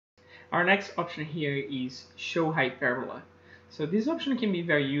Our next option here is show hyperbola. So this option can be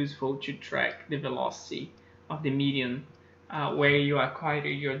very useful to track the velocity of the median where you acquire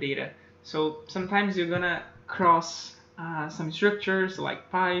your data. So sometimes you're gonna cross some structures like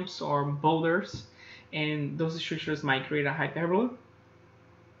pipes or boulders, and those structures might create a hyperbola.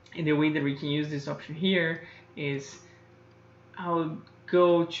 And the way that we can use this option here is I'll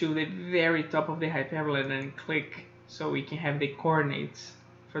go to the very top of the hyperbola and then click so we can have the coordinates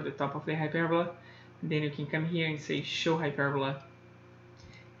for the top of the hyperbola. And then you can come here and say show hyperbola.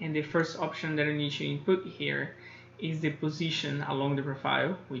 And the first option that I need to input here is the position along the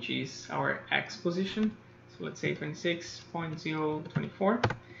profile, which is our X position. So let's say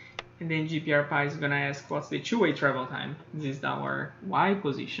 26.024. And then GPRPy is going to ask what's the two-way travel time. This is our Y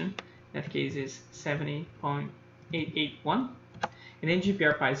position. In that case is 70.881. And then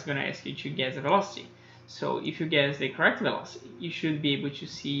GPRPy is going to ask you to guess the velocity. So if you guess the correct velocity, you should be able to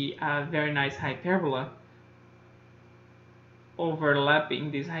see a very nice hyperbola overlapping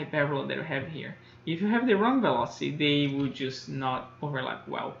this hyperbola that we have here. If you have the wrong velocity, they would just not overlap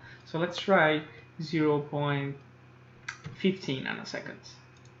well. So let's try 0.15 nanoseconds.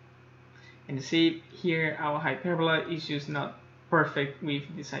 And you see here our hyperbola is just not perfect with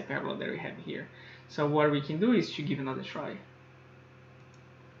this hyperbola that we have here. So what we can do is to give another try.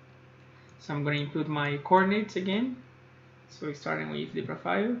 So I'm going to input my coordinates again. So we're starting with the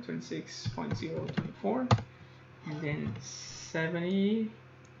profile 26.024 and then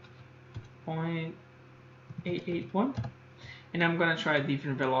 70.881, and I'm going to try a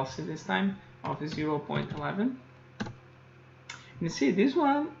different velocity this time of 0.11. And you see this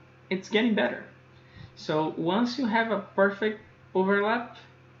one, it's getting better. So once you have a perfect overlap,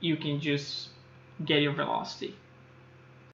 you can just get your velocity.